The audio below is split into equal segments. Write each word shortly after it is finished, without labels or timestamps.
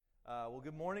Well,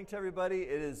 good morning to everybody.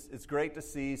 It's great to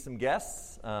see some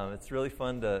guests. It's really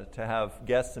fun to have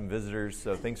guests and visitors,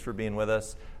 so thanks for being with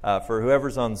us. For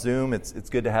whoever's on Zoom, it's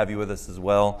good to have you with us as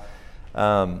well.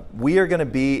 We are going to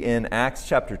be in Acts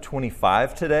chapter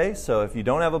 25 today, so if you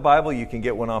don't have a Bible, you can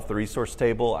get one off the resource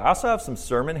table. I also have some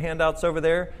sermon handouts over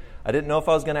there. I didn't know if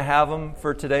I was going to have them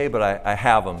for today, but I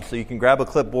have them. So you can grab a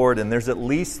clipboard, and there's at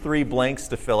least 3 blanks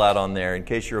to fill out on there. In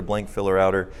case you're a blank filler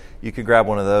outer, you can grab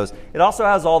one of those. It also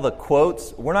has all the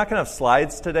quotes. We're not going to have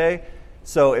slides today,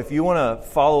 so if you want to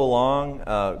follow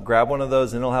along, grab one of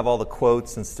those, and it'll have all the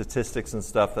quotes and statistics and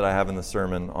stuff that I have in the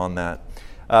sermon on that.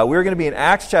 We're going to be in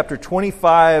Acts chapter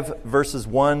 25, verses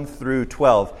 1 through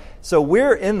 12. So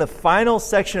we're in the final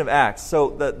section of Acts. So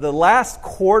the last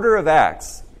quarter of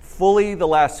Acts, fully the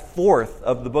last fourth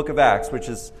of the book of Acts, which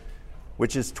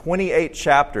is 28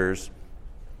 chapters,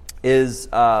 is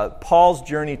Paul's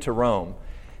journey to Rome.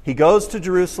 He goes to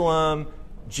Jerusalem.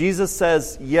 Jesus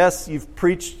says, yes, you've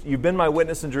been my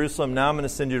witness in Jerusalem, now I'm going to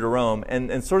send you to Rome.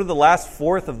 And sort of the last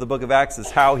fourth of the book of Acts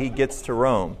is how he gets to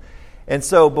Rome. And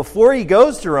so before he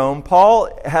goes to Rome, Paul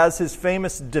has his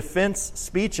famous defense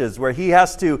speeches where he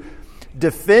has to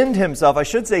defend himself. I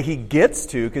should say he gets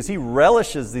to, because he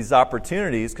relishes these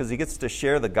opportunities because he gets to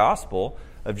share the gospel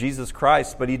of Jesus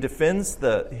Christ. But he defends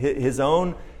his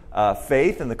own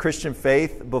faith and the Christian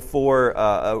faith before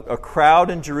a crowd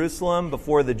in Jerusalem,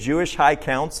 before the Jewish high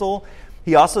council.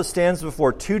 He also stands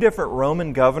before 2 different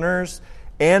Roman governors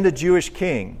and a Jewish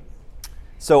king.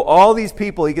 So all these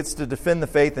people, he gets to defend the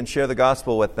faith and share the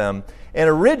gospel with them. And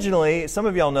originally, some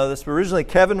of y'all know this, but originally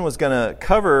Kevin was going to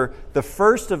cover the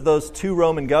first of those 2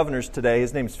 Roman governors today.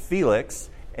 His name's Felix,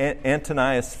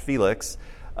 Antonius Felix.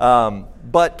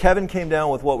 But Kevin came down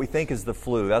with what we think is the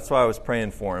flu. That's why I was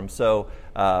praying for him. So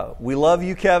we love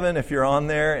you, Kevin, if you're on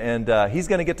there. And he's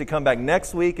going to get to come back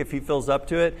next week, if he feels up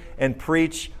to it, and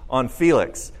preach on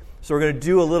Felix. So we're going to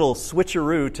do a little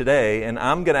switcheroo today, and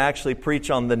I'm going to actually preach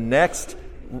on the next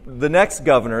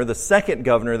governor, the second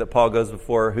governor that Paul goes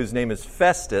before, whose name is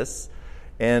Festus.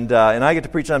 And I get to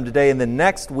preach on him today. And then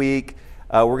next week,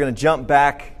 we're going to jump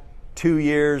back 2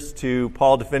 years to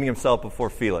Paul defending himself before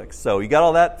Felix. So you got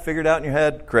all that figured out in your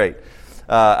head? Great.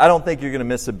 I don't think you're going to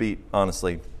miss a beat,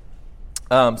 honestly.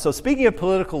 So speaking of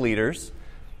political leaders,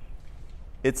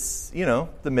 it's, the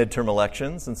midterm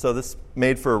elections. And so this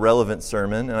made for a relevant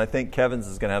sermon. And I think Kevin's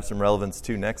is going to have some relevance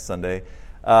too next Sunday.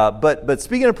 But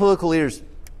speaking of political leaders,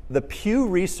 the Pew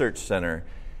Research Center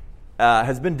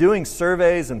has been doing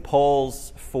surveys and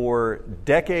polls for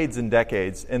decades and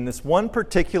decades. And this one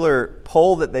particular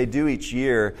poll that they do each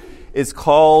year is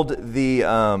called the,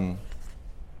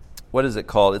 what is it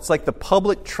called? It's like the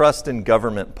Public Trust in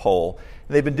Government poll.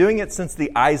 And they've been doing it since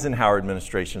the Eisenhower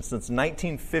administration, since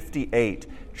 1958,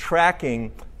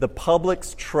 tracking the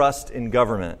public's trust in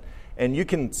government. And you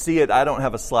can see it, I don't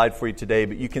have a slide for you today,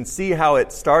 but you can see how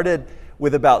it started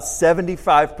with about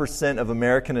 75% of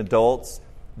American adults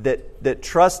that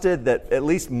trusted that at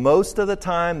least most of the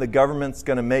time the government's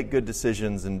going to make good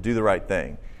decisions and do the right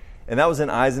thing. And that was in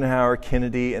Eisenhower,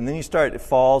 Kennedy, and then it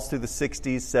falls through the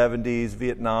 60s, 70s,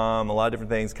 Vietnam, a lot of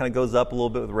different things, kind of goes up a little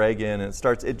bit with Reagan, and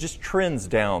it just trends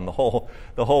down the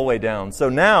whole way down. So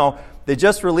now, they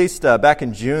just released back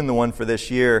in June, the one for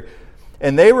this year,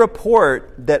 and they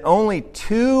report that only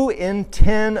 2 in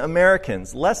 10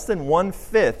 Americans, less than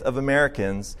 1/5 of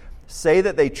Americans, say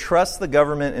that they trust the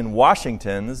government in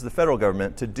Washington, this is the federal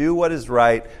government, to do what is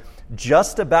right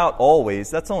just about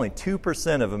always. That's only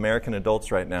 2% of American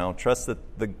adults right now trust that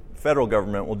the federal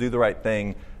government will do the right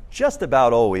thing just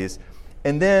about always.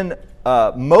 And then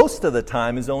most of the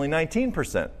time is only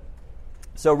 19%.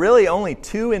 So really only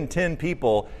 2 in 10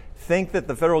 people think that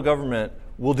the federal government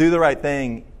will do the right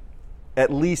thing at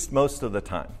least most of the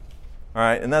time. All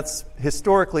right, and that's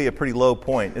historically a pretty low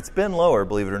point. It's been lower,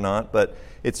 believe it or not, but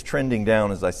it's trending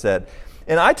down, as I said.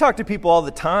 And I talk to people all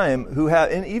the time who have,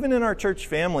 and even in our church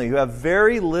family, who have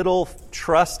very little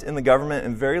trust in the government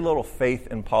and very little faith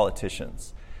in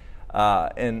politicians.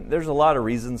 And there's a lot of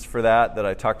reasons for that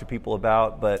I talk to people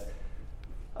about, but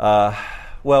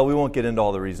we won't get into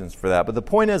all the reasons for that. But the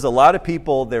point is, a lot of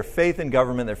people, their faith in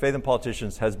government, their faith in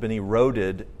politicians has been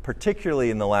eroded, particularly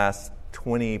in the last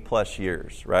 20 plus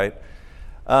years, right?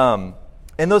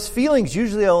 And those feelings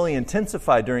usually only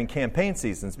intensify during campaign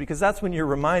seasons, because that's when you're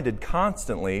reminded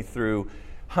constantly through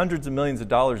hundreds of millions of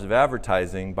dollars of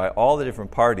advertising by all the different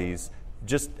parties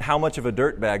just how much of a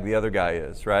dirtbag the other guy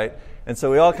is, right? And so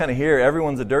we all kind of hear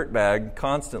everyone's a dirtbag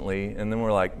constantly, and then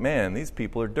we're like, man, these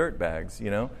people are dirtbags,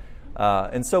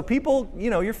 And so people,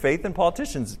 your faith in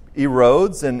politicians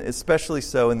erodes, and especially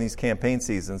so in these campaign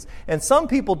seasons. And some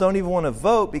people don't even want to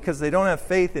vote because they don't have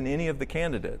faith in any of the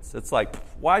candidates. It's like,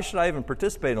 why should I even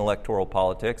participate in electoral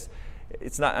politics?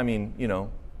 It's not,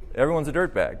 everyone's a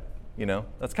dirtbag.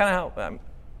 That's kind of how,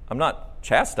 I'm not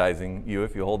chastising you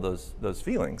if you hold those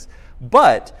feelings.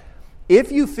 But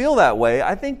if you feel that way,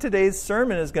 I think today's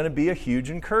sermon is going to be a huge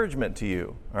encouragement to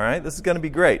you. All right? This is going to be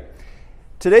great.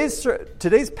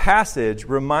 Today's passage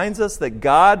reminds us that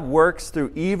God works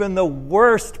through even the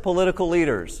worst political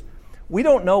leaders. We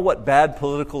don't know what bad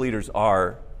political leaders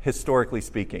are, historically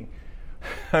speaking.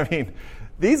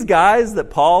 These guys that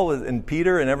Paul and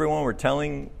Peter and everyone were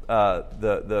telling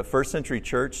the first century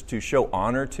church to show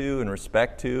honor to and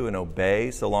respect to and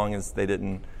obey, so long as they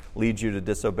didn't lead you to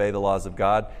disobey the laws of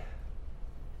God,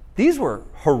 these were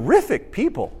horrific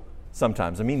people.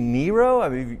 Sometimes. Nero,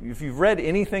 if you've read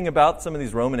anything about some of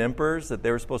these Roman emperors that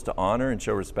they were supposed to honor and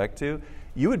show respect to,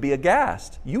 you would be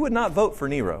aghast. You would not vote for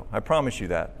Nero. I promise you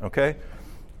that, okay?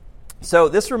 So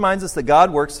this reminds us that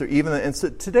God works through even and so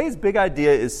today's big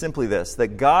idea is simply this,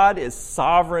 that God is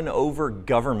sovereign over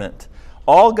government,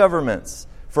 all governments,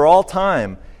 for all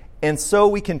time. And so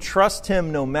we can trust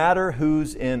him no matter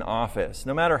who's in office,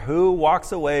 no matter who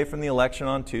walks away from the election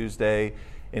on Tuesday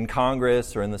in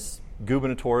Congress or in the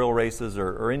gubernatorial races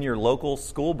or in your local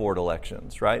school board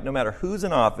elections, right? No matter who's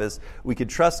in office, we can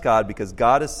trust God because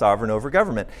God is sovereign over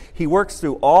government. He works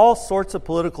through all sorts of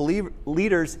political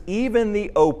leaders, even the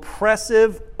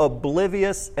oppressive,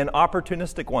 oblivious, and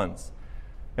opportunistic ones.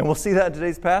 And we'll see that in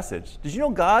today's passage. Did you know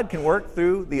God can work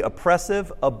through the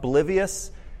oppressive,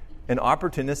 oblivious, and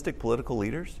opportunistic political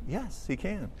leaders? Yes, he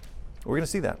can. We're going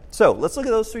to see that. So let's look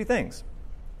at those three things.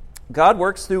 God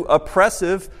works through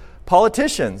oppressive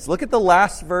politicians. Look at the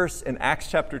last verse in Acts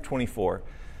chapter 24.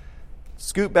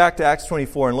 Scoot back to Acts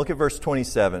 24 and look at verse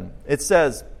 27. It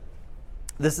says,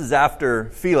 this is after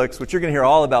Felix, which you're going to hear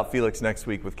all about Felix next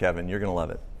week with Kevin. You're going to love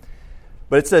it.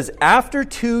 But it says, after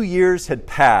 2 years had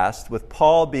passed with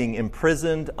Paul being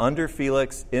imprisoned under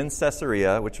Felix in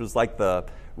Caesarea, which was like the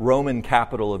Roman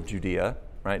capital of Judea,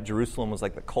 right? Jerusalem was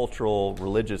like the cultural,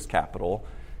 religious capital.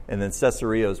 And then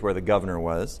Caesarea is where the governor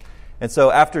was. And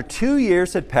so after 2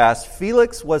 years had passed,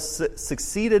 Felix was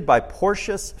succeeded by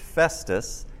Porcius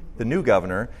Festus, the new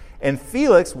governor, and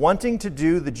Felix, wanting to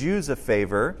do the Jews a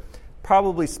favor,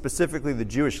 probably specifically the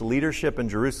Jewish leadership in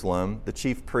Jerusalem, the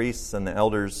chief priests and the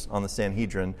elders on the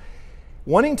Sanhedrin,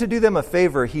 wanting to do them a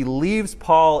favor, he leaves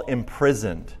Paul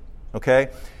imprisoned.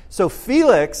 Okay? So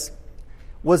Felix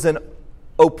was an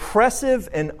oppressive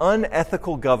and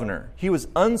unethical governor. He was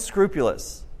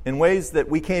unscrupulous in ways that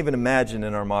we can't even imagine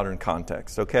in our modern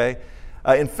context, okay?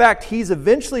 In fact, he's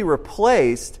eventually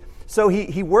replaced, so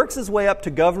he works his way up to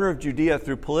governor of Judea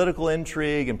through political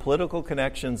intrigue and political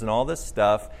connections and all this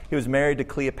stuff. He was married to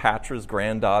Cleopatra's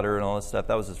granddaughter and all this stuff.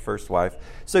 That was his first wife.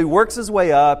 So he works his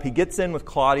way up. He gets in with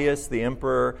Claudius, the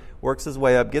emperor, works his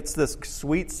way up, gets this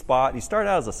sweet spot. He started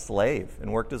out as a slave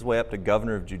and worked his way up to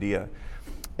governor of Judea.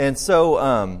 And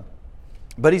so,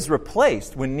 but he's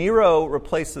replaced. When Nero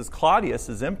replaces Claudius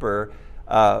as emperor,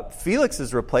 Felix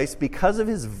is replaced because of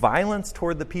his violence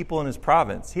toward the people in his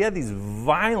province. He had these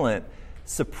violent,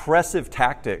 suppressive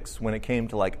tactics when it came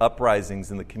to like uprisings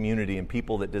in the community and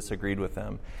people that disagreed with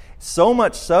them. So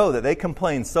much so that they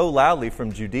complained so loudly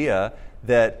from Judea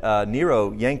that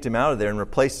Nero yanked him out of there and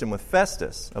replaced him with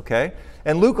Festus. Okay,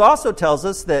 and Luke also tells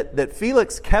us that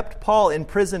Felix kept Paul in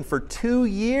prison for 2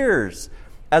 years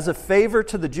as a favor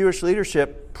to the Jewish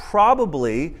leadership,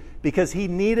 probably because he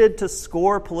needed to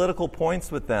score political points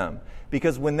with them.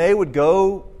 Because when they would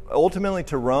go ultimately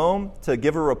to Rome to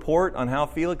give a report on how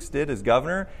Felix did as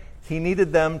governor, he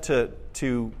needed them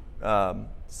to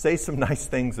say some nice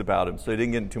things about him so he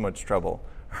didn't get in too much trouble.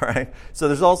 All right? So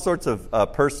there's all sorts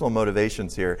of personal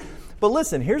motivations here. But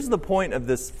listen, here's the point of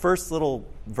this first little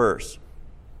verse.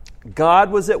 God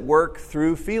was at work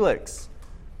through Felix.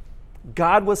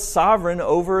 God was sovereign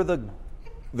over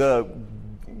the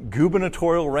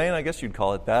gubernatorial reign, I guess you'd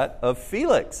call it that, of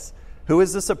Felix, who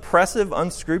is this oppressive,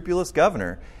 unscrupulous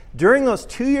governor. During those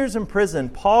 2 years in prison,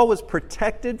 Paul was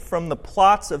protected from the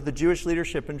plots of the Jewish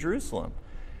leadership in Jerusalem.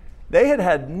 They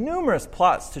had numerous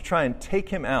plots to try and take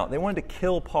him out. They wanted to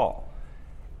kill Paul.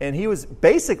 And he was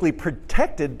basically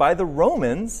protected by the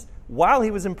Romans while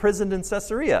he was imprisoned in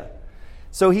Caesarea.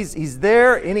 So he's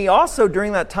there, and he also,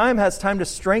 during that time, has time to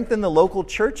strengthen the local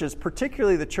churches,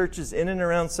 particularly the churches in and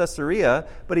around Caesarea,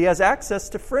 but he has access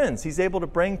to friends. He's able to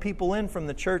bring people in from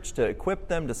the church to equip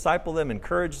them, disciple them,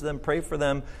 encourage them, pray for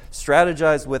them,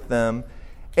 strategize with them,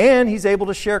 and he's able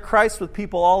to share Christ with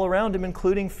people all around him,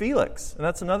 including Felix. And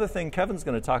that's another thing Kevin's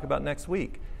going to talk about next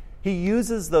week. He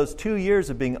uses those 2 years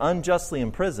of being unjustly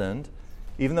imprisoned,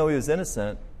 even though he was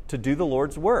innocent, to do the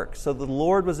Lord's work. So the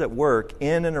Lord was at work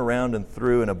in and around and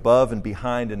through and above and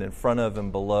behind and in front of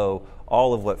and below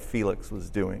all of what Felix was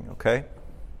doing, okay?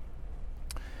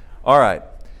 All right.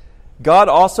 God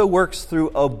also works through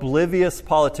oblivious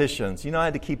politicians. You know, I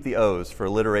had to keep the O's for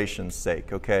alliteration's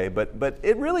sake, okay? But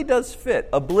it really does fit.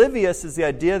 Oblivious is the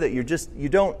idea that you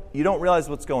don't realize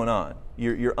what's going on.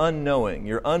 You're unknowing,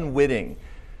 you're unwitting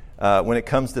when it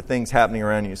comes to things happening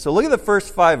around you. So look at the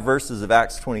first 5 verses of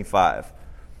Acts 25.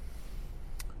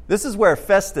 This is where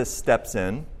Festus steps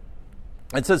in.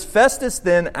 It says, Festus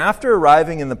then, after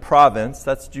arriving in the province,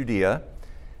 that's Judea,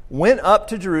 went up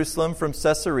to Jerusalem from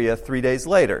Caesarea 3 days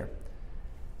later.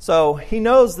 So he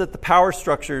knows that the power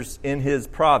structures in his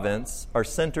province are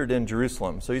centered in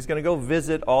Jerusalem. So he's going to go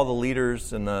visit all the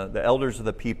leaders and the elders of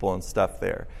the people and stuff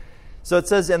there. So it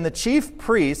says, and the chief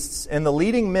priests and the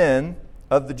leading men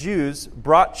of the Jews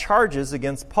brought charges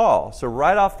against Paul. So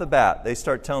right off the bat, they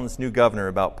start telling this new governor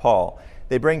about Paul.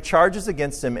 They bring charges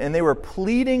against him, and they were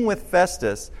pleading with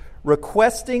Festus,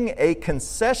 requesting a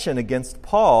concession against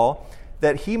Paul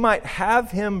that he might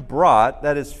have him brought,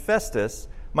 that is Festus,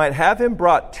 might have him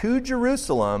brought to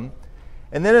Jerusalem,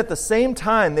 and then at the same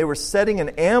time they were setting an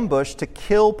ambush to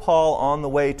kill Paul on the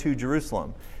way to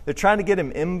Jerusalem. They're trying to get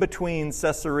him in between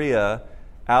Caesarea,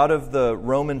 out of the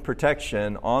Roman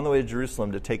protection, on the way to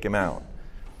Jerusalem to take him out.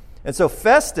 And so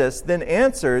Festus then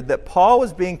answered that Paul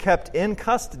was being kept in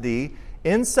custody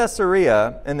in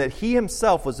Caesarea and that he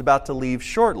himself was about to leave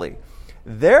shortly.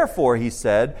 Therefore, he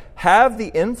said, have the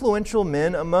influential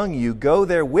men among you go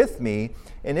there with me,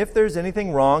 and if there's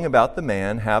anything wrong about the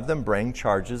man, have them bring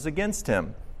charges against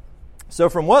him. So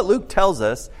from what Luke tells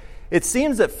us, it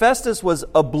seems that Festus was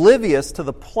oblivious to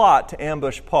the plot to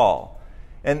ambush Paul.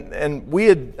 And we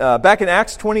had, back in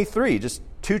Acts 23, just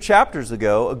 2 chapters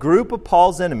ago, a group of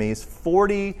Paul's enemies,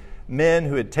 40 men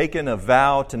who had taken a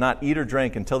vow to not eat or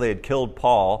drink until they had killed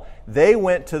Paul, they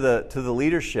went to the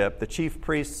leadership, the chief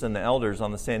priests and the elders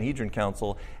on the Sanhedrin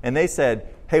Council, and they said,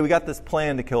 hey, we got this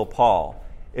plan to kill Paul.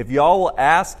 If y'all will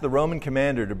ask the Roman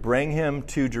commander to bring him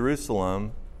to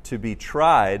Jerusalem to be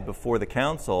tried before the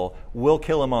council, we'll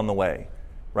kill him on the way.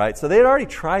 Right? So they had already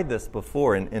tried this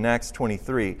before in Acts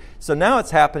 23. So now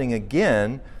it's happening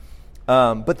again.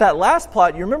 But that last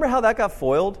plot, you remember how that got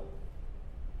foiled?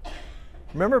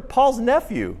 Remember Paul's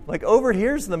nephew,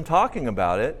 overhears them talking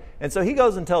about it. And so he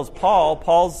goes and tells Paul.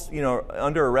 Paul's,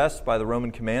 under arrest by the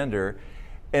Roman commander.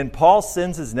 And Paul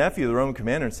sends his nephew, the Roman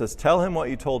commander, and says, tell him what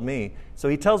you told me. So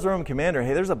he tells the Roman commander,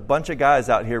 hey, there's a bunch of guys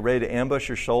out here ready to ambush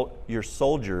your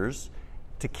soldiers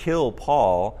to kill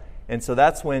Paul. And so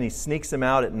that's when he sneaks him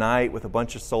out at night with a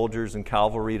bunch of soldiers and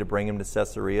cavalry to bring him to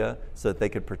Caesarea so that they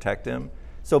could protect him.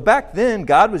 So back then,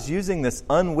 God was using this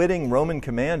unwitting Roman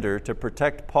commander to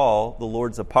protect Paul, the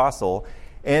Lord's apostle.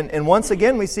 And once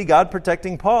again, we see God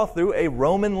protecting Paul through a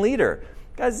Roman leader.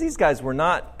 Guys, these guys were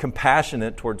not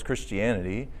compassionate towards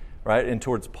Christianity, right, and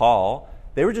towards Paul.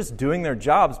 They were just doing their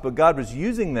jobs, but God was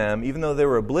using them, even though they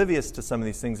were oblivious to some of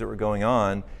these things that were going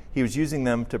on, he was using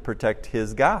them to protect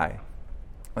his guy.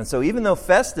 And so even though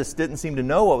Festus didn't seem to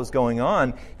know what was going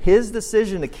on, his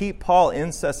decision to keep Paul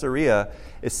in Caesarea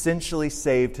essentially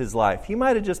saved his life. He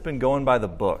might have just been going by the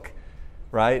book,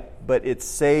 right? But it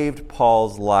saved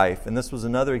Paul's life. And this was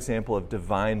another example of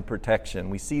divine protection.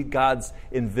 We see God's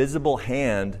invisible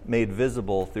hand made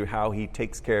visible through how he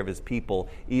takes care of his people,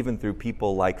 even through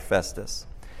people like Festus.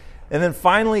 And then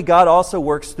finally, God also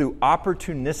works through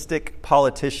opportunistic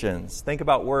politicians. Think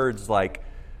about words like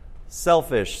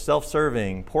selfish,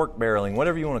 self-serving, pork barreling,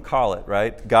 whatever you want to call it,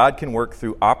 right? God can work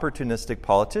through opportunistic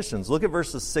politicians. Look at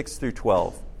verses 6 through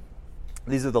 12.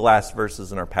 These are the last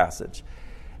verses in our passage.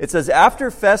 It says, after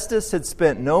Festus had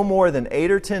spent no more than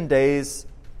 8 or 10 days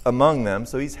among them,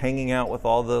 so he's hanging out with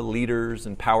all the leaders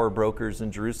and power brokers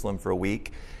in Jerusalem for a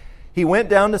week, he went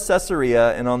down to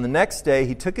Caesarea, and on the next day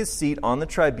he took his seat on the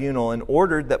tribunal and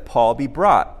ordered that Paul be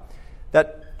brought.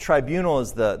 That tribunal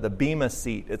is the bema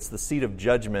seat. It's the seat of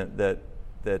judgment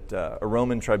that a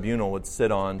Roman tribunal would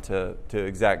sit on to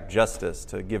exact justice,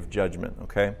 to give judgment,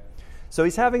 okay? So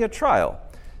he's having a trial.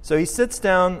 So he sits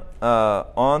down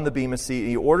on the bema seat.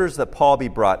 He orders that Paul be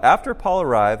brought. After Paul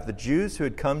arrived, the Jews who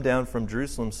had come down from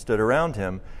Jerusalem stood around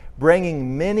him,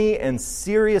 bringing many and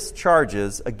serious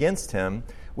charges against him,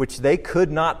 which they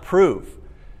could not prove.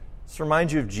 This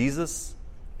reminds you of Jesus?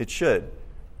 It should.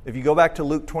 If you go back to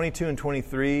Luke 22 and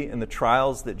 23 and the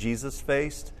trials that Jesus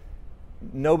faced,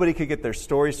 nobody could get their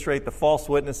story straight. The false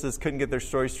witnesses couldn't get their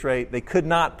story straight. They could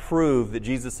not prove that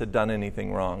Jesus had done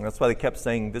anything wrong. That's why they kept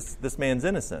saying, this man's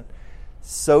innocent.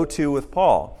 So too with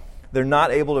Paul. They're not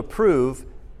able to prove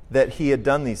that he had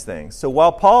done these things. So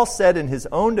while Paul said in his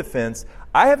own defense,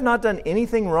 I have not done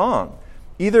anything wrong,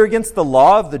 either against the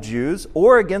law of the Jews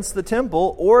or against the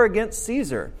temple or against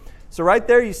Caesar. So right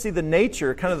there you see the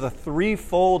nature, kind of the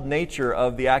threefold nature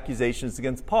of the accusations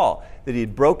against Paul. That he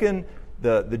had broken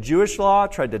the Jewish law,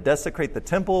 tried to desecrate the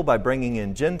temple by bringing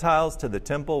in Gentiles to the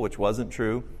temple, which wasn't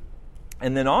true.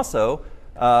 And then also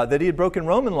that he had broken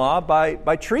Roman law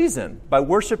by treason, by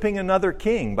worshiping another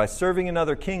king, by serving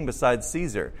another king besides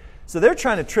Caesar. So they're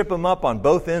trying to trip him up on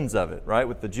both ends of it, right,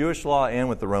 with the Jewish law and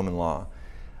with the Roman law.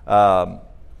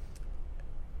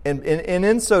 And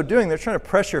in so doing, they're trying to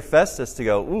pressure Festus to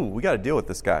go, ooh, we got to deal with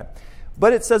this guy.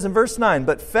 But it says in verse 9,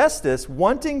 but Festus,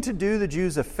 wanting to do the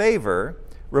Jews a favor,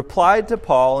 replied to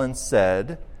Paul and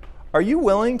said, are you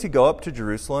willing to go up to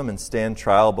Jerusalem and stand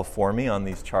trial before me on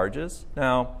these charges?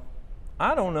 Now,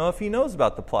 I don't know if he knows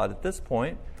about the plot at this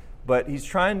point, but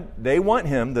they want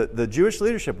him, the Jewish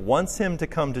leadership wants him to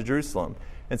come to Jerusalem.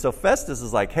 And so Festus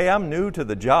is like, hey, I'm new to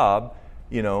the job.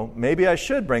 Maybe I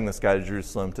should bring this guy to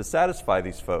Jerusalem to satisfy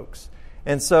these folks.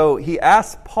 And so he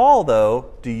asks Paul,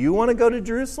 though, do you want to go to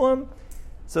Jerusalem?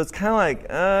 So it's kind of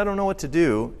like, I don't know what to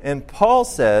do. And Paul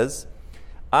says,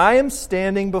 I am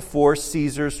standing before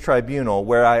Caesar's tribunal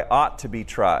where I ought to be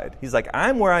tried. He's like,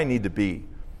 I'm where I need to be.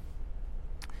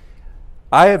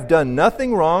 I have done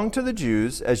nothing wrong to the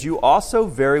Jews, as you also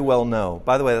very well know.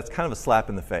 By the way, that's kind of a slap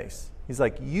in the face. He's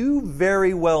like, you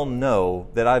very well know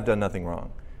that I've done nothing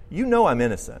wrong. You know I'm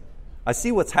innocent. I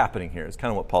see what's happening here is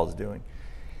kind of what Paul's doing.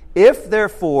 If,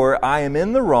 therefore, I am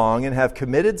in the wrong and have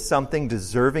committed something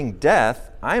deserving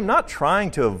death, I am not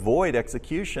trying to avoid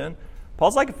execution.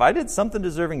 Paul's like, if I did something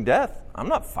deserving death, I'm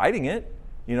not fighting it.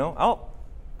 I'll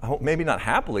maybe not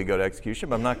happily go to execution,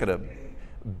 but I'm not going to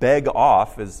beg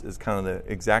off is kind of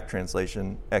the exact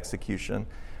translation, execution.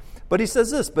 But he says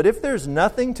this, but if there's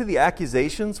nothing to the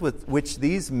accusations with which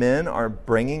these men are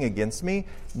bringing against me,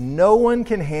 no one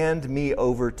can hand me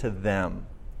over to them.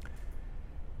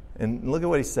 And look at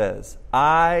what he says.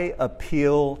 I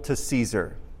appeal to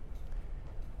Caesar.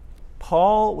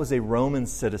 Paul was a Roman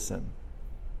citizen.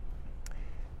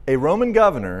 A Roman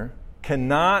governor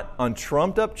cannot, on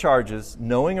trumped-up charges,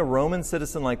 knowing a Roman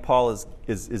citizen like Paul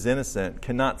is innocent,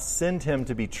 cannot send him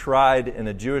to be tried in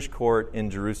a Jewish court in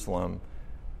Jerusalem.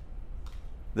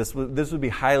 This would be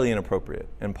highly inappropriate.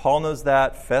 And Paul knows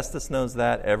that. Festus knows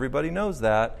that. Everybody knows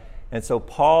that. And so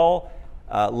Paul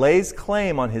lays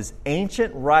claim on his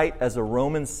ancient right as a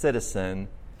Roman citizen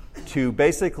to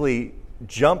basically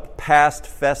jump past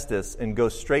Festus and go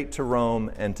straight to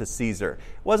Rome and to Caesar.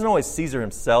 It wasn't always Caesar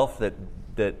himself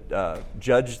that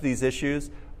judged these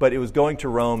issues, but it was going to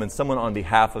Rome and someone on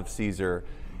behalf of Caesar.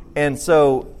 And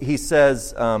so he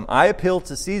says, I appeal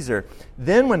to Caesar.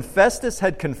 Then when Festus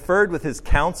had conferred with his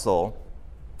council,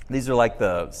 these are like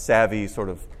the savvy sort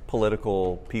of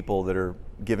political people that are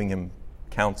giving him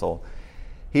counsel.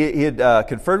 He had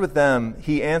conferred with them.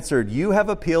 He answered, you have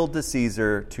appealed to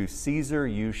Caesar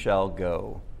you shall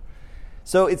go.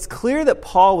 So it's clear that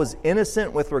Paul was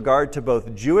innocent with regard to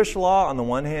both Jewish law on the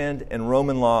one hand and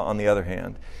Roman law on the other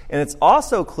hand. And it's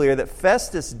also clear that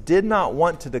Festus did not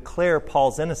want to declare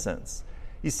Paul's innocence.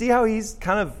 You see how he's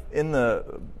kind of in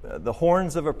the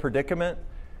horns of a predicament,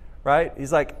 right?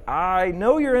 He's like, I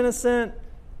know you're innocent,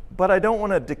 but I don't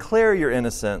want to declare your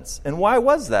innocence. And why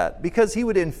was that? Because he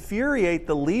would infuriate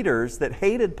the leaders that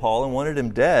hated Paul and wanted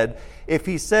him dead if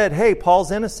he said, hey,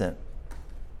 Paul's innocent.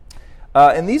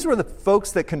 And these were the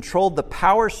folks that controlled the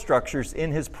power structures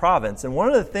in his province. And one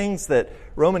of the things that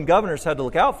Roman governors had to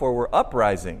look out for were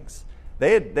uprisings.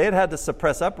 They had to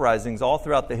suppress uprisings all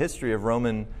throughout the history of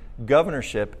Roman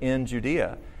governorship in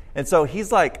Judea. And so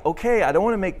he's like, okay, I don't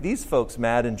want to make these folks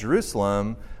mad in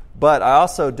Jerusalem, but I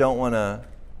also don't want to,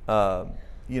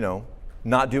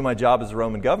 not do my job as a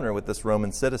Roman governor with this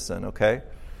Roman citizen, okay?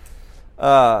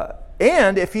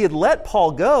 And if he had let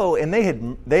Paul go and they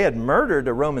had murdered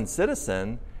a Roman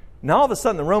citizen, now all of a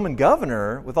sudden the Roman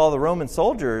governor with all the Roman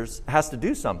soldiers has to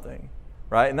do something,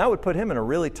 right? And that would put him in a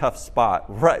really tough spot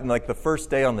right in like the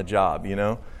first day on the job,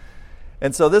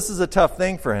 And so this is a tough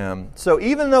thing for him. So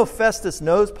even though Festus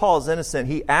knows Paul is innocent,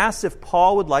 he asks if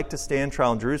Paul would like to stand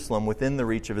trial in Jerusalem within the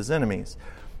reach of his enemies.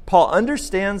 Paul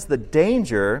understands the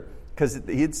danger because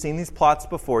he had seen these plots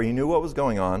before. He knew what was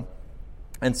going on.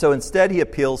 And so instead he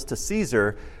appeals to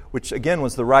Caesar, which again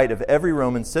was the right of every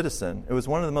Roman citizen. It was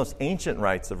one of the most ancient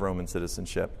rights of Roman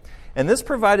citizenship. And this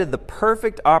provided the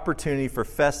perfect opportunity for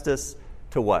Festus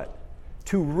to what?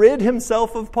 To rid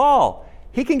himself of Paul.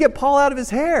 He can get Paul out of his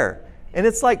hair. And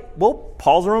it's like, well,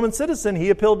 Paul's a Roman citizen.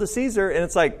 He appealed to Caesar. And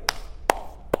it's like,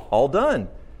 all done.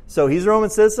 So he's a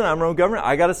Roman citizen. I'm a Roman governor.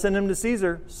 I got to send him to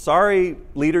Caesar. Sorry,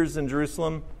 leaders in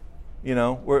Jerusalem.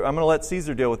 I'm going to let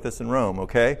Caesar deal with this in Rome,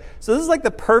 okay? So this is like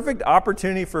the perfect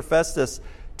opportunity for Festus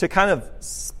to kind of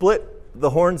split the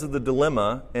horns of the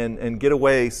dilemma and get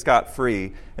away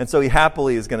scot-free. And so he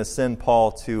happily is going to send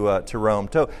Paul to Rome.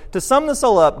 To sum this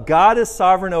all up, God is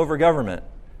sovereign over government.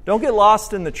 Don't get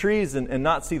lost in the trees and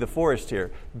not see the forest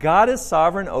here. God is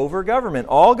sovereign over government,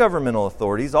 all governmental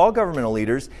authorities, all governmental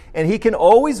leaders, and he can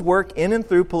always work in and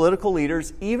through political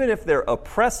leaders, even if they're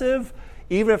oppressive,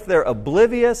 even if they're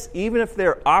oblivious, even if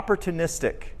they're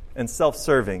opportunistic and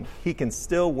self-serving. He can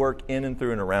still work in and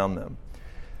through and around them.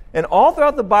 And all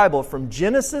throughout the Bible, from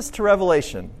Genesis to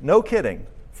Revelation, no kidding,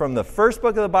 from the first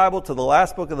book of the Bible to the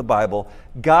last book of the Bible,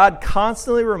 God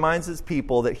constantly reminds his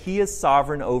people that he is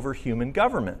sovereign over human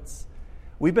governments.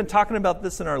 We've been talking about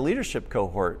this in our leadership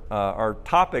cohort. Our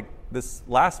topic this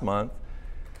last month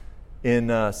in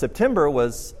September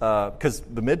was, because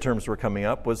the midterms were coming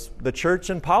up, was the church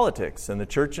and politics and the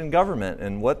church and government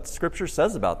and what Scripture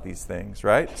says about these things,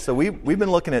 right? So we've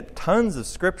been looking at tons of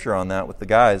Scripture on that with the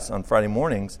guys on Friday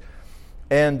mornings.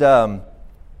 And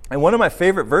one of my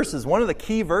favorite verses, one of the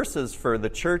key verses for the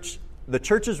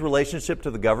church's relationship to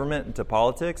the government and to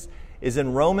politics is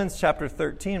in Romans chapter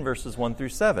 13, verses 1 through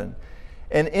 7.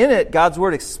 And in it, God's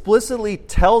Word explicitly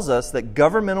tells us that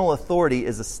governmental authority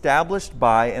is established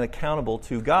by and accountable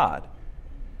to God.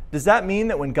 Does that mean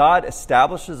that when God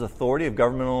establishes authority of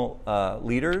governmental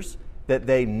leaders, that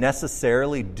they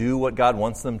necessarily do what God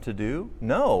wants them to do?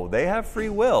 No, they have free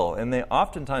will, and they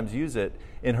oftentimes use it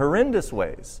in horrendous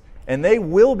ways. And they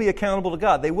will be accountable to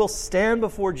God. They will stand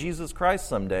before Jesus Christ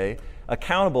someday,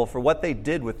 accountable for what they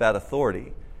did with that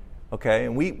authority. Okay,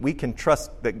 and we can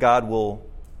trust that God will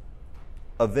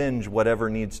avenge whatever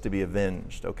needs to be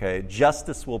avenged, okay?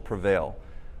 Justice will prevail,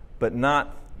 but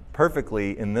not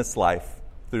perfectly in this life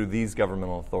through these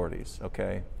governmental authorities,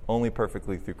 okay? Only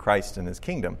perfectly through Christ and his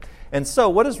kingdom. And so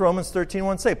what does Romans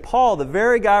 13:1 say? Paul, the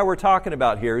very guy we're talking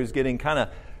about here who's getting kind of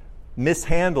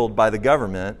mishandled by the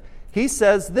government, he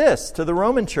says this to the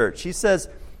Roman church. He says,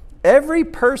 every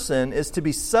person is to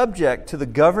be subject to the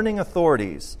governing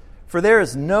authorities, for there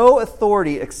is no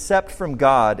authority except from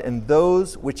God, and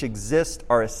those which exist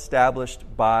are established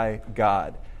by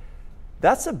God.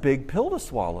 That's a big pill to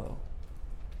swallow,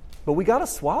 but we got to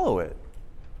swallow it.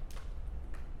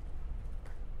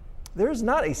 There is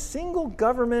not a single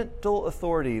governmental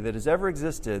authority that has ever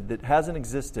existed that hasn't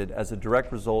existed as a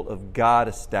direct result of God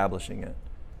establishing it.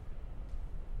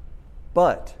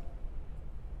 But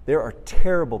there are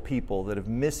terrible people that have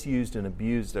misused and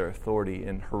abused their authority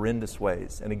in horrendous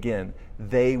ways. And again,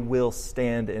 they will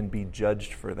stand and be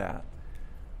judged for that.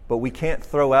 But we can't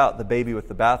throw out the baby with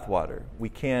the bathwater. We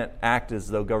can't act as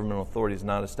though governmental authority is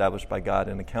not established by God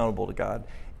and accountable to God.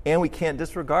 And we can't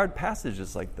disregard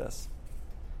passages like this.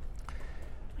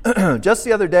 Just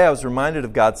the other day, I was reminded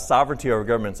of God's sovereignty over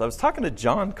governments. I was talking to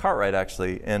John Cartwright,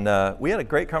 actually, and we had a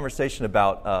great conversation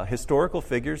about historical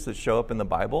figures that show up in the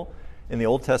Bible, in the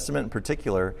Old Testament in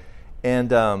particular. And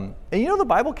the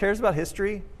Bible cares about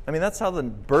history. I mean, that's how the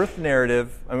birth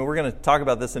narrative, we're going to talk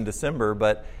about this in December,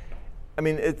 but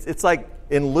it's like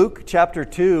in Luke chapter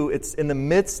 2, it's in the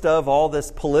midst of all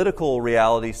this political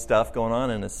reality stuff going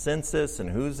on in a census and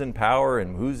who's in power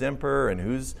and who's emperor and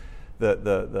who's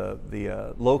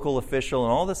the local official,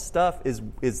 and all this stuff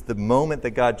is the moment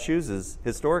that God chooses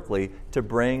historically to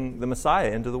bring the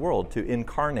Messiah into the world, to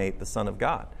incarnate the Son of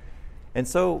God. And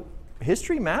so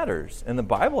history matters, and the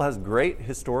Bible has great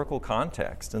historical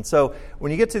context. And so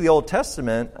when you get to the Old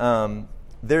Testament,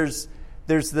 there's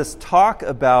this talk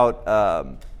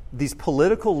about these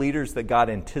political leaders that God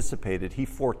anticipated, he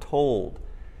foretold.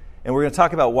 And we're going to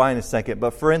talk about why in a second.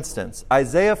 But for instance,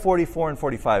 Isaiah 44 and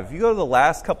 45. If you go to the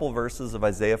last couple verses of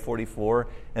Isaiah 44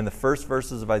 and the first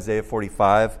verses of Isaiah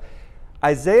 45,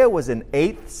 Isaiah was an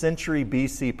 8th century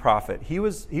BC prophet. He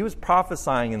was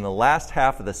prophesying in the last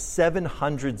half of the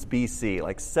 700s BC,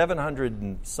 like 700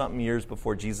 and something years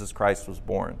before Jesus Christ was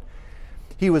born.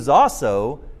 He was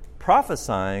also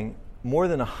prophesying more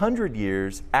than 100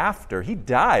 years after. He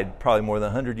died probably more than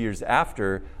 100 years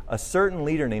after a certain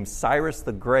leader named Cyrus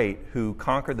the Great, who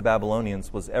conquered the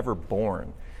Babylonians, was ever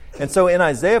born. And so in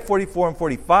Isaiah 44 and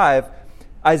 45,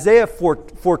 Isaiah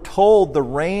foretold the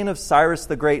reign of Cyrus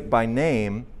the Great by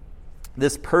name,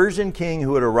 this Persian king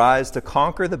who would arise to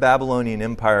conquer the Babylonian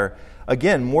Empire,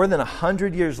 again, more than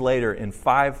 100 years later in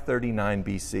 539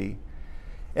 BC.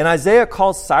 And Isaiah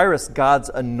calls Cyrus God's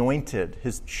anointed,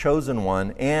 his chosen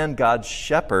one, and God's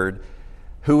shepherd,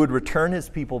 who would return his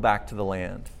people back to the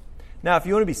land. Now, if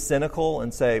you want to be cynical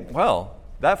and say, well,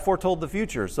 that foretold the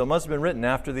future, so it must have been written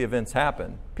after the events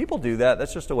happened. People do that.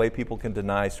 That's just a way people can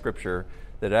deny Scripture,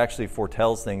 that it actually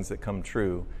foretells things that come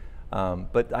true.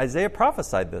 But Isaiah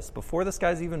prophesied this before this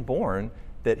guy's even born,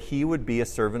 that he would be a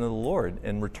servant of the Lord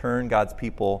and return God's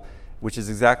people, which is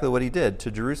exactly what he did,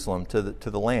 to Jerusalem, to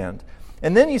the land.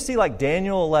 And then you see like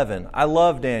Daniel 11. I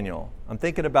love Daniel. I'm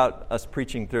thinking about us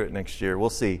preaching through it next year.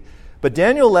 We'll see. But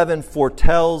Daniel 11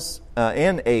 foretells,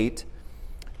 and 8,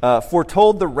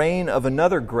 foretold the reign of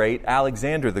another great,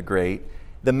 Alexander the Great,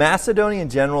 the Macedonian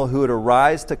general who would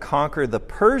arise to conquer the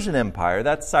Persian Empire.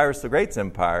 That's Cyrus the Great's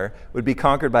empire, would be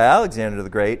conquered by Alexander the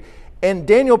Great. And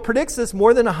Daniel predicts this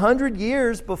more than 100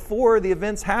 years before the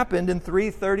events happened in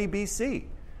 330 BC.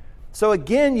 So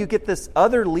again, you get this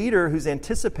other leader who's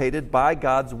anticipated by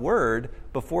God's word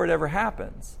before it ever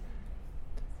happens.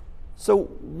 So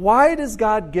why does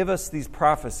God give us these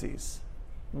prophecies?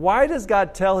 Why does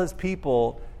God tell his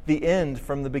people the end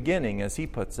from the beginning, as he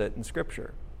puts it in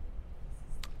Scripture?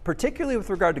 Particularly with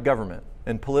regard to government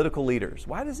and political leaders.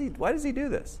 Why does he do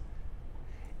this?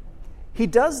 He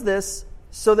does this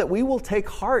so that we will take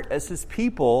heart as his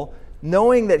people,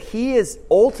 knowing that he is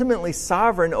ultimately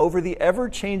sovereign over the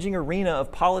ever-changing arena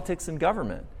of politics and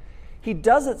government. He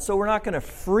does it so we're not going to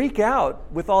freak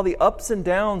out with all the ups and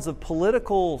downs of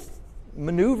political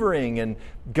maneuvering and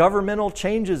governmental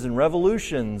changes and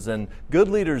revolutions and good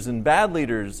leaders and bad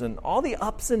leaders and all the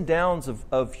ups and downs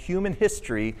of human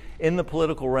history in the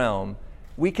political realm.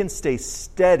 We can stay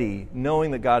steady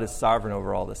knowing that God is sovereign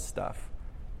over all this stuff.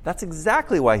 That's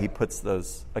exactly why he puts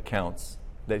those accounts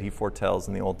that he foretells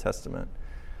in the Old Testament.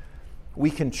 We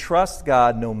can trust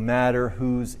God no matter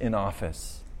who's in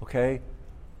office, okay?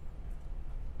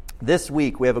 This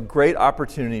week, we have a great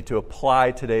opportunity to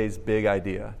apply today's big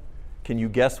idea. Can you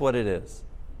guess what it is?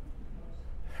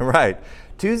 Right.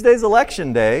 Tuesday's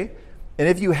election day, and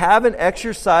if you haven't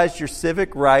exercised your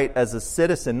civic right as a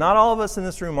citizen, not all of us in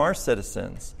this room are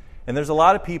citizens, and there's a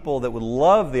lot of people that would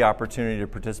love the opportunity to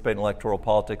participate in electoral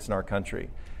politics in our country.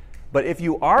 But if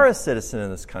you are a citizen in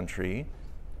this country,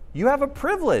 you have a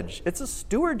privilege. It's a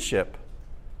stewardship.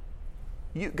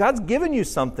 God's given you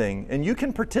something, and you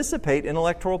can participate in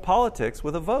electoral politics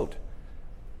with a vote.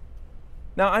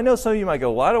 Now, I know some of you might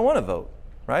go, well, I don't want to vote,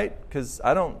 right? Because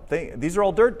I don't think, these are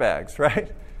all dirt bags, right?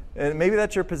 And maybe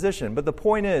that's your position. But the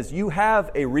point is, you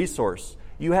have a resource.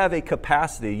 You have a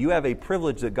capacity. You have a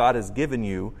privilege that God has given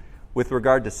you with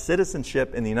regard to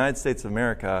citizenship in the United States of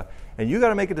America, and you got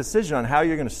to make a decision on how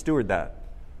you're going to steward that.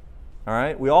 All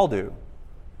right? We all do.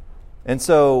 And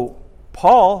so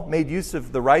Paul made use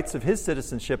of the rights of his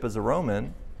citizenship as a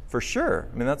Roman, for sure.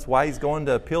 I mean, that's why he's going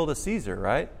to appeal to Caesar,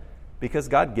 right? Because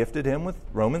God gifted him with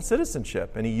Roman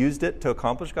citizenship, and he used it to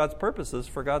accomplish God's purposes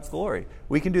for God's glory.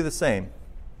 We can do the same.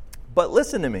 But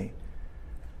listen to me.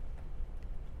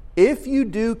 If you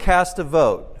do cast a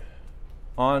vote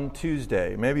on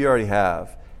Tuesday, maybe you already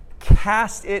have,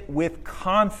 cast it with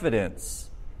confidence.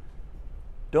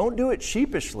 Don't do it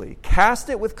sheepishly. Cast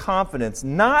it with confidence,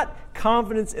 not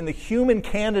confidence in the human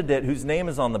candidate whose name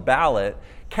is on the ballot.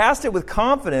 Cast it with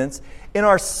confidence in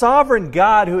our sovereign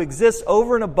God who exists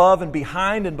over and above and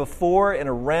behind and before and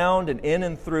around and in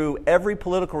and through every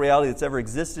political reality that's ever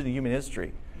existed in human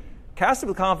history. Cast it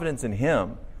with confidence in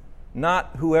him,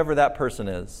 not whoever that person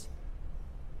is.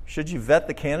 Should you vet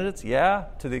the candidates? Yeah,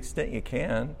 to the extent you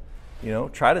can.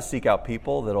 Try to seek out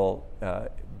people that'll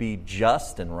be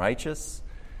just and righteous,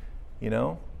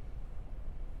 But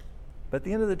at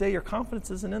the end of the day, your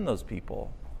confidence isn't in those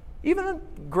people. Even the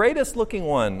greatest looking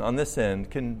one on this end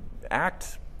can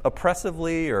act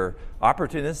oppressively or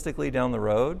opportunistically down the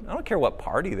road. I don't care what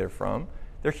party they're from.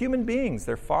 They're human beings.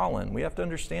 They're fallen. We have to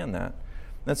understand that.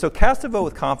 And so cast a vote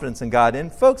with confidence in God.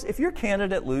 And folks, if your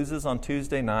candidate loses on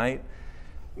Tuesday night,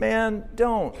 man,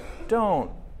 don't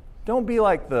be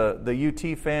like the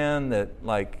UT fan that,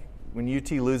 like, when UT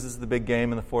loses the big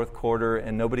game in the fourth quarter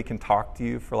and nobody can talk to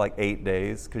you for like 8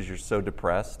 days because you're so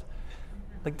depressed.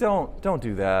 Like, don't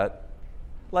do that.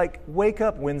 Like, wake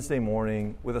up Wednesday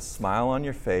morning with a smile on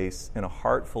your face and a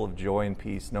heart full of joy and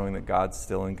peace, knowing that God's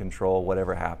still in control,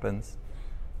 whatever happens.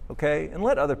 Okay? And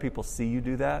let other people see you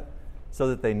do that so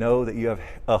that they know that you have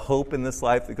a hope in this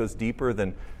life that goes deeper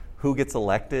than who gets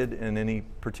elected in any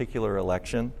particular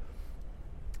election.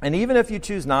 And even if you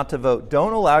choose not to vote,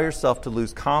 don't allow yourself to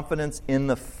lose confidence in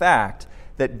the fact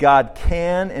that God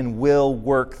can and will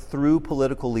work through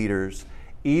political leaders,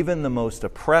 even the most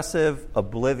oppressive,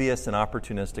 oblivious, and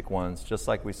opportunistic ones, just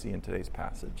like we see in today's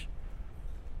passage.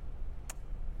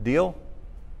 Deal?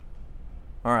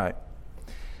 All right.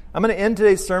 I'm going to end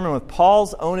today's sermon with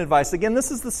Paul's own advice. Again, this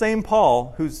is the same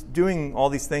Paul who's doing all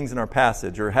these things in our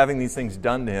passage, or having these things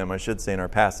done to him, I should say, in our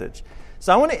passage.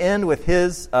 So I want to end with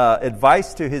his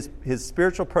advice to his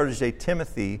spiritual protege,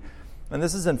 Timothy. And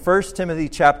this is in 1 Timothy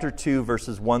chapter 2,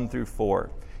 verses 1 through 4.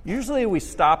 Usually we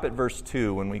stop at verse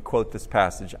 2 when we quote this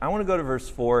passage. I want to go to verse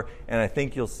 4, and I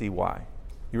think you'll see why.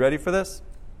 You ready for this?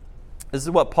 This is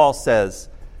what Paul says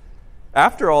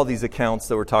after all these accounts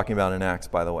that we're talking about in Acts,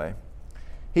 by the way.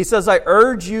 He says, I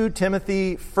urge you,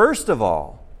 Timothy, first of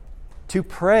all, to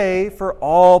pray for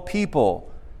all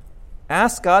people.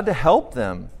 Ask God to help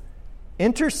them.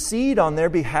 Intercede on their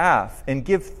behalf and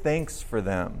give thanks for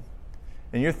them.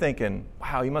 And you're thinking,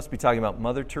 wow, he must be talking about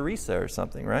Mother Teresa or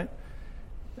something, right?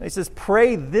 He says,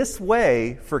 pray this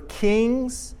way for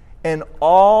kings and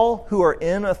all who are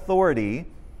in authority,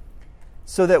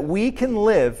 so that we can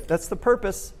live, that's the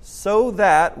purpose, so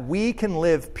that we can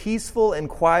live peaceful and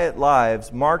quiet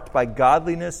lives marked by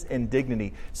godliness and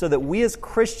dignity, so that we as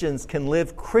Christians can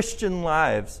live Christian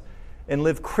lives and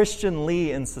live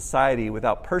Christianly in society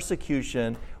without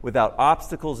persecution, without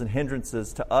obstacles and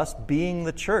hindrances to us being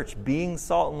the church, being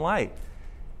salt and light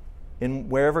in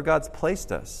wherever God's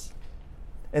placed us.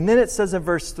 And then it says in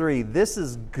verse 3, this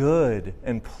is good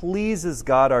and pleases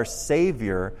God our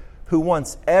Savior, who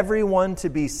wants everyone to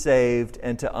be saved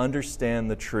and to understand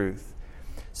the truth.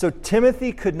 So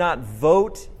Timothy could not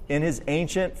vote in his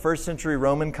ancient first century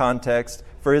Roman context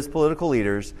for his political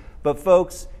leaders. But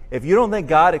folks, if you don't think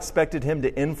God expected him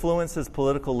to influence his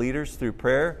political leaders through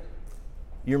prayer,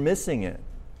 you're missing it.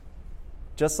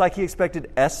 Just like he expected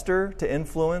Esther to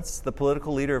influence the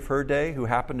political leader of her day, who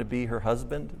happened to be her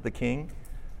husband, the king,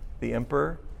 the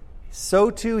emperor,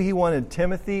 so too he wanted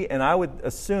Timothy, and I would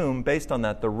assume, based on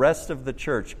that, the rest of the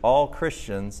church, all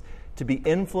Christians, to be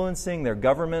influencing their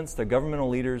governments, their governmental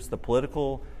leaders, the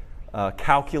political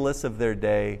calculus of their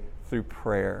day through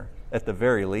prayer, at the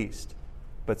very least,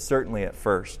 but certainly at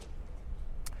first.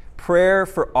 Prayer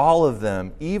for all of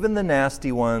them, even the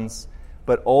nasty ones,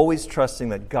 but always trusting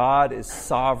that God is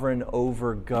sovereign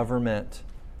over government.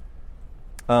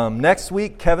 Next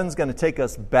week, Kevin's going to take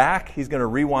us back. He's going to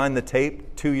rewind the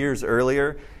tape 2 years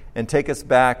earlier and take us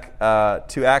back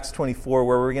to Acts 24,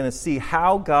 where we're going to see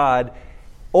how God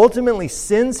ultimately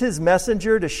sends his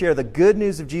messenger to share the good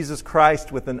news of Jesus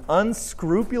Christ with an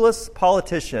unscrupulous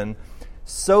politician,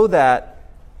 so that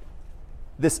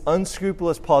this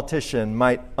unscrupulous politician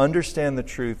might understand the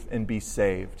truth and be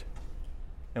saved.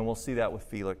 And we'll see that with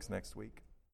Felix next week.